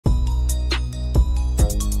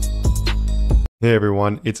Hey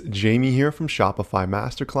everyone, it's Jamie here from Shopify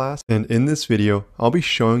Masterclass, and in this video, I'll be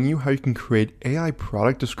showing you how you can create AI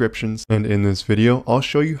product descriptions, and in this video, I'll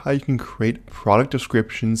show you how you can create product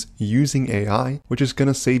descriptions using AI, which is going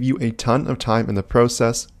to save you a ton of time in the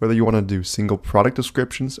process, whether you want to do single product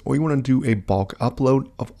descriptions or you want to do a bulk upload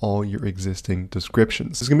of all your existing descriptions.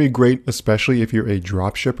 This is going to be great, especially if you're a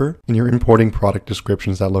dropshipper and you're importing product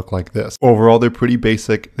descriptions that look like this. Overall, they're pretty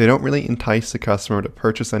basic. They don't really entice the customer to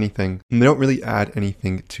purchase anything, and they don't really add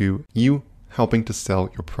anything to you helping to sell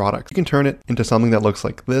your product. You can turn it into something that looks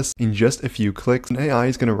like this in just a few clicks, and AI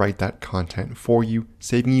is going to write that content for you,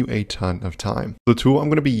 saving you a ton of time. The tool I'm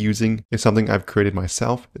going to be using is something I've created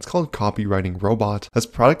myself. It's called Copywriting Robot, as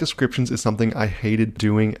product descriptions is something I hated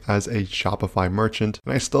doing as a Shopify merchant,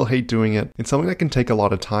 and I still hate doing it. It's something that can take a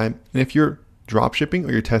lot of time, and if you're dropshipping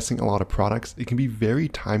or you're testing a lot of products, it can be very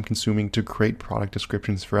time consuming to create product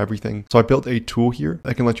descriptions for everything. So I built a tool here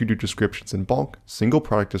that can let you do descriptions in bulk, single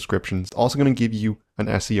product descriptions. It's also going to give you an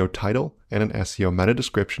SEO title and an SEO meta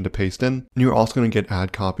description to paste in. And you're also going to get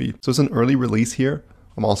ad copy. So it's an early release here.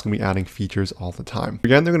 I'm also going to be adding features all the time.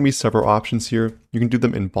 Again, there are going to be several options here. You can do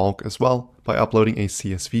them in bulk as well by uploading a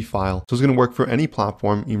CSV file. So it's going to work for any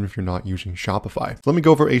platform, even if you're not using Shopify. So let me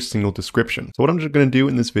go over a single description. So what I'm just going to do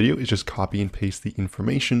in this video is just copy and paste the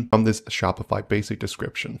information from this Shopify basic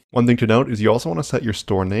description. One thing to note is you also want to set your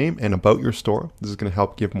store name and about your store. This is going to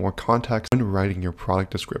help give more context when writing your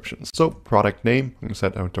product descriptions. So product name, I'm going to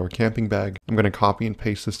set outdoor camping bag. I'm going to copy and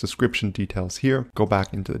paste this description details here, go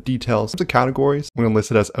back into the details. The categories, I'm going to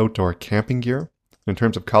list it as outdoor camping gear. In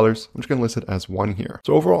terms of colors, I'm just going to list it as one here.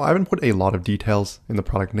 So overall, I haven't put a lot of details in the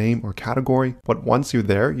product name or category, but once you're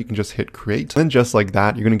there, you can just hit create. And then just like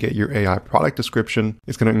that, you're going to get your AI product description.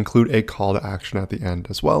 It's going to include a call to action at the end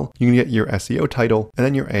as well. You can get your SEO title and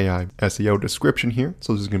then your AI SEO description here.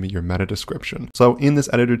 So this is going to be your meta description. So in this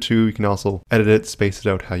editor too, you can also edit it, space it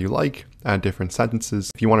out how you like, add different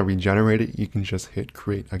sentences. If you want to regenerate it, you can just hit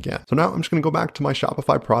create again. So now I'm just going to go back to my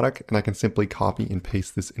Shopify product and I can simply copy and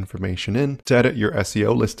paste this information in. To edit your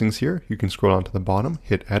SEO listings here, you can scroll down to the bottom,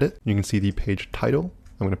 hit edit. You can see the page title.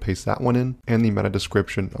 I'm going to paste that one in, and the meta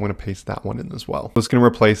description, I'm going to paste that one in as well. So it's going to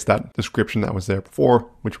replace that description that was there before,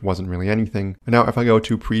 which wasn't really anything. And now if I go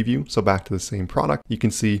to preview, so back to the same product, you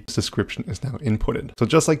can see this description is now inputted. So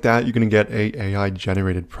just like that, you're going to get a AI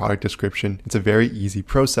generated product description. It's a very easy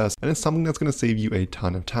process, and it's something that's going to save you a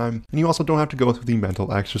ton of time. And you also don't have to go through the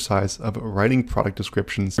mental exercise of writing product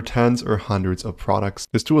descriptions for tens or hundreds of products.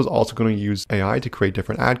 This tool is also going to use AI to create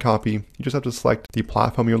different ad copy. You just have to select the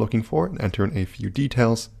platform you're looking for and enter in a few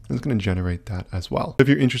details. And it's going to generate that as well. If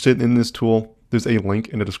you're interested in this tool, there's a link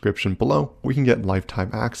in the description below where you can get lifetime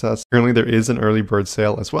access. Currently, there is an early bird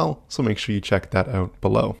sale as well, so make sure you check that out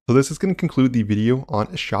below. So this is going to conclude the video on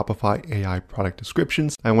Shopify AI product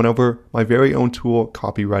descriptions. I went over my very own tool,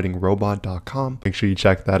 copywritingrobot.com. Make sure you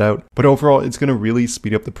check that out. But overall, it's going to really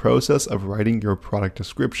speed up the process of writing your product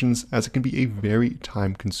descriptions, as it can be a very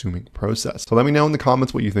time-consuming process. So let me know in the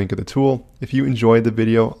comments what you think of the tool. If you enjoyed the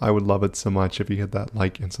video, I would love it so much if you hit that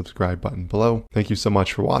like and subscribe button below. Thank you so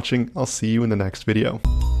much for watching. I'll see you in the next video.